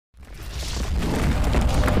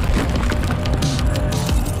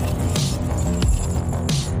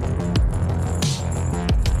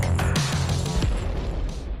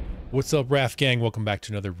what's up, Raf Gang? Welcome back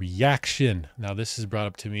to another reaction. Now, this is brought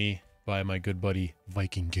up to me by my good buddy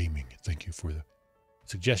Viking Gaming. Thank you for the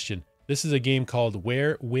suggestion. This is a game called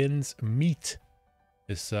Where Winds Meet.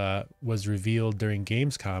 This was revealed during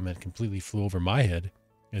Gamescom and completely flew over my head.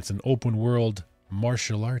 It's an open world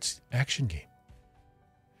martial arts action game.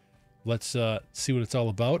 Let's see what it's all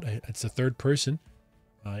about. It's a third person.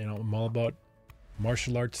 You know, I'm all about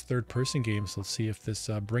martial arts third person games. Let's see if this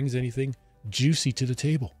brings anything juicy to the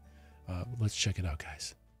table. Let's check it out,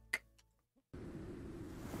 guys.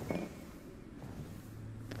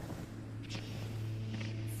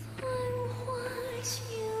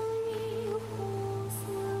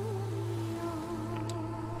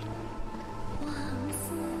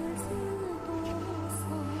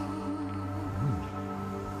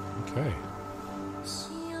 Okay.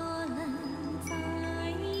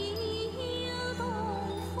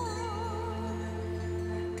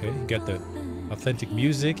 Okay, you got the authentic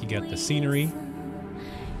music, you got the scenery,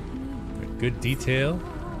 good detail.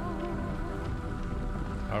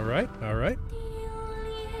 All right, all right.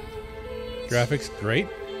 Graphics, great.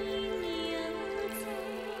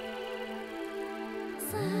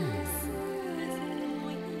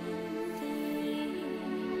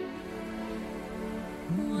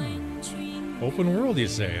 Open world, you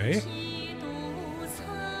say, eh?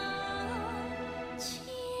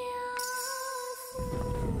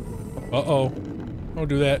 Uh-oh. Don't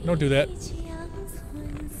do that. Don't do that.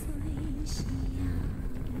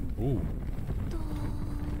 Ooh.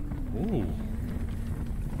 Ooh.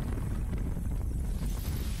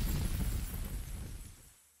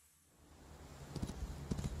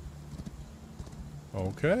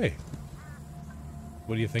 Okay.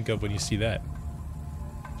 What do you think of when you see that?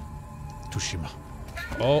 Tushima.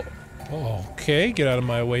 Oh. Oh, okay. Get out of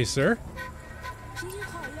my way, sir.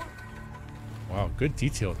 Wow, good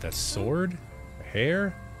detail with that sword, the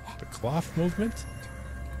hair, the cloth movement.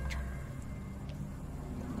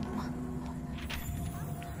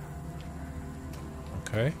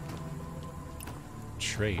 Okay.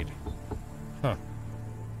 Trade. Huh.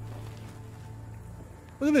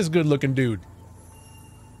 Look at this good-looking dude.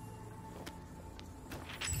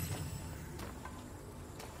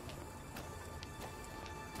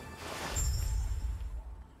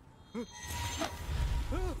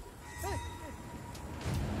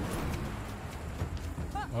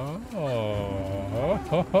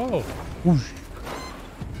 Oh, whoosh.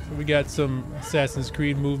 So we got some Assassin's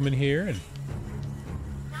Creed movement here, and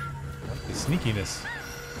I like the sneakiness.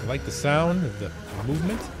 I like the sound of the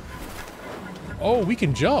movement. Oh, we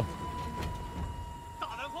can jump.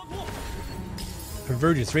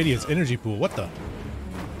 Convergence, radiance, energy pool. What the?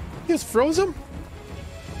 He just froze him?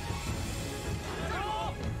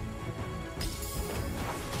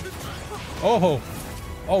 Oh,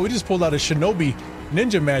 oh, we just pulled out a shinobi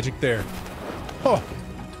ninja magic there. Huh.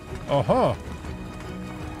 Uh-huh.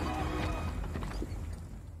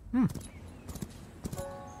 Hmm.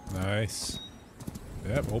 Nice.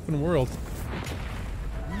 Yep, open world.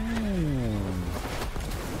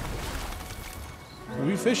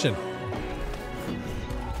 We fishing.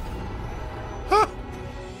 Huh!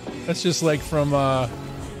 That's just like from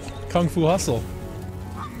Kung Fu Hustle.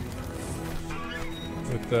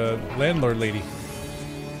 With the landlord lady.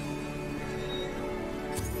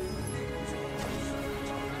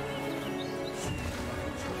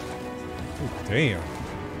 Damn.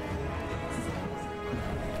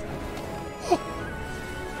 Oh.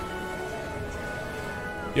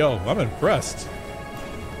 Yo, I'm impressed.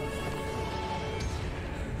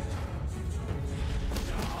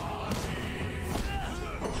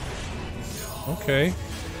 Okay.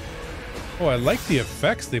 Oh, I like the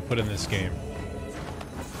effects they put in this game.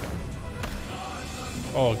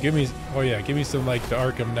 Oh, give me... Oh, yeah, give me some, like, the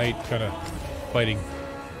Arkham Knight kind of fighting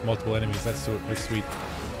multiple enemies. That's sweet.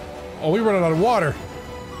 Oh, we're running out of water.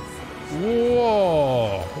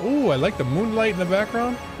 Whoa. Ooh, I like the moonlight in the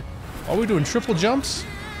background. Are we doing triple jumps?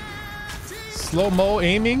 Slow-mo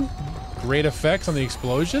aiming. Great effects on the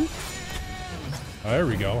explosion. Oh, there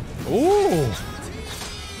we go. Ooh.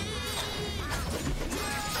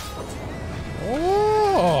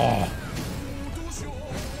 Oh.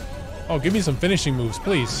 Oh, give me some finishing moves,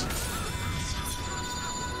 please.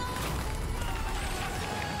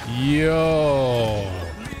 Yo.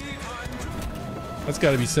 That's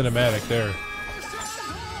got to be cinematic there.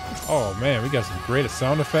 Oh man, we got some great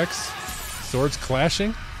sound effects. Swords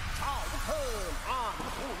clashing.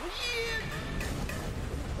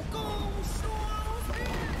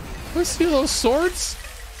 Let's see those swords.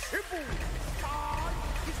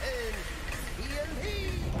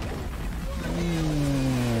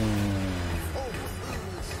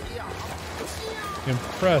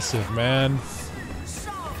 Impressive, man.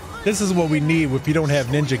 This is what we need if you don't have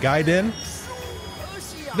Ninja Gaiden.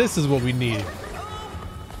 This is what we need.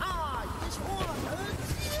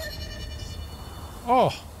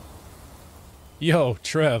 Oh. Yo,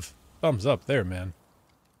 Trev. Thumbs up there, man.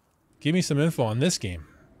 Give me some info on this game.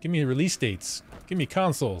 Give me release dates. Give me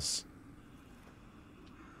consoles.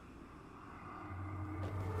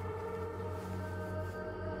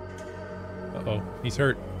 Uh-oh, he's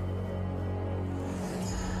hurt.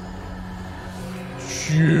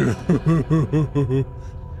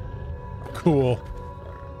 Cool.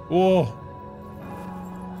 Whoa.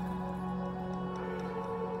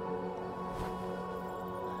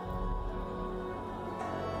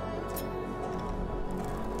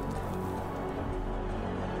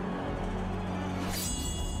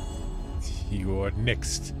 You are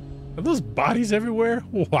next. Are those bodies everywhere?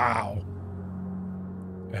 Wow.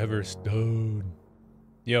 Everstone.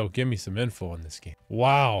 Yo, give me some info on this game.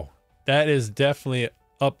 Wow. That is definitely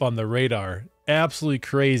up on the radar. Absolutely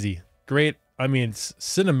crazy. Great. I mean,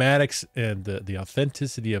 cinematics and the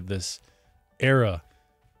authenticity of this era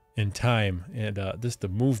in time, and just the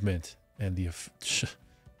movement and the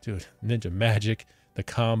dude, ninja magic, the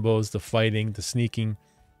combos, the fighting, the sneaking,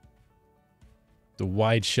 the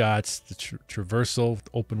wide shots, the traversal,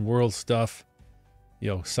 open world stuff.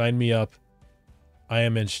 Yo, sign me up. I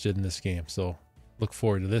am interested in this game, so look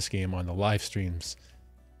forward to this game on the live streams.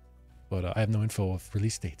 But I have no info of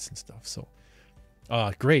release dates and stuff. So,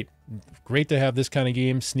 great to have this kind of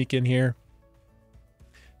game sneak in here.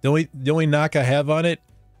 The only knock I have on it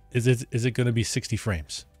is it going to be 60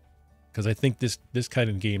 frames? Because I think this kind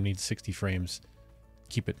of game needs 60 frames.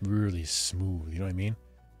 Keep it really smooth. You know what I mean?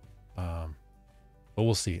 But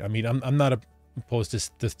we'll see. I mean, I'm not opposed to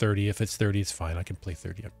 30. If it's 30, it's fine. I can play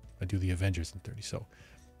 30. I do the Avengers in 30. So,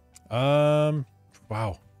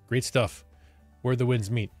 wow, great stuff. Where the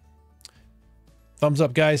winds meet. Thumbs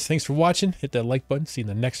up, guys. Thanks for watching. Hit that like button. See you in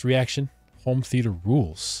the next reaction. Home theater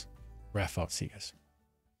rules. Raph out. See you guys.